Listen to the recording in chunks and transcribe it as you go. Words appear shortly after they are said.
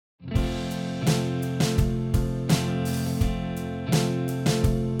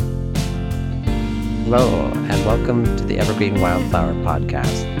Hello, and welcome to the Evergreen Wildflower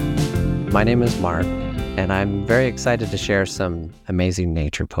Podcast. My name is Mark, and I'm very excited to share some amazing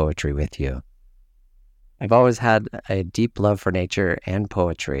nature poetry with you. I've always had a deep love for nature and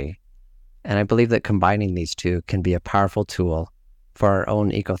poetry, and I believe that combining these two can be a powerful tool for our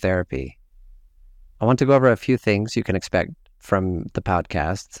own ecotherapy. I want to go over a few things you can expect from the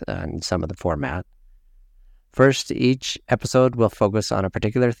podcast and some of the format. First, each episode will focus on a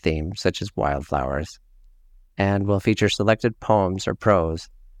particular theme, such as wildflowers, and will feature selected poems or prose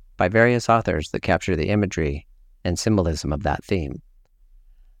by various authors that capture the imagery and symbolism of that theme.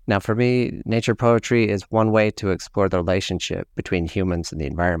 Now, for me, nature poetry is one way to explore the relationship between humans and the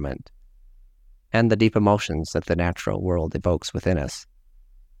environment, and the deep emotions that the natural world evokes within us.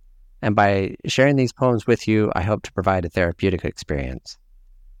 And by sharing these poems with you, I hope to provide a therapeutic experience,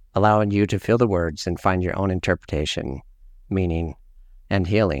 allowing you to feel the words and find your own interpretation, meaning, and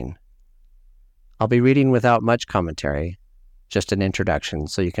healing. I'll be reading without much commentary, just an introduction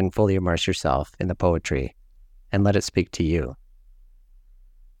so you can fully immerse yourself in the poetry and let it speak to you.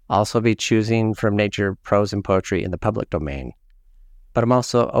 I'll also be choosing from nature prose and poetry in the public domain, but I'm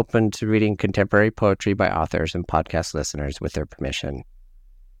also open to reading contemporary poetry by authors and podcast listeners with their permission.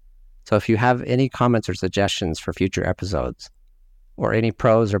 So if you have any comments or suggestions for future episodes, or any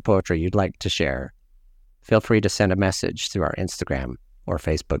prose or poetry you'd like to share, feel free to send a message through our Instagram or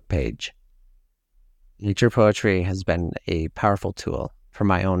Facebook page. Nature poetry has been a powerful tool for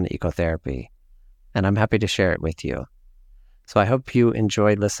my own ecotherapy, and I'm happy to share it with you. So I hope you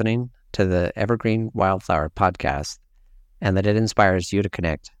enjoy listening to the Evergreen Wildflower Podcast and that it inspires you to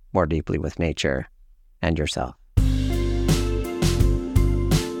connect more deeply with nature and yourself.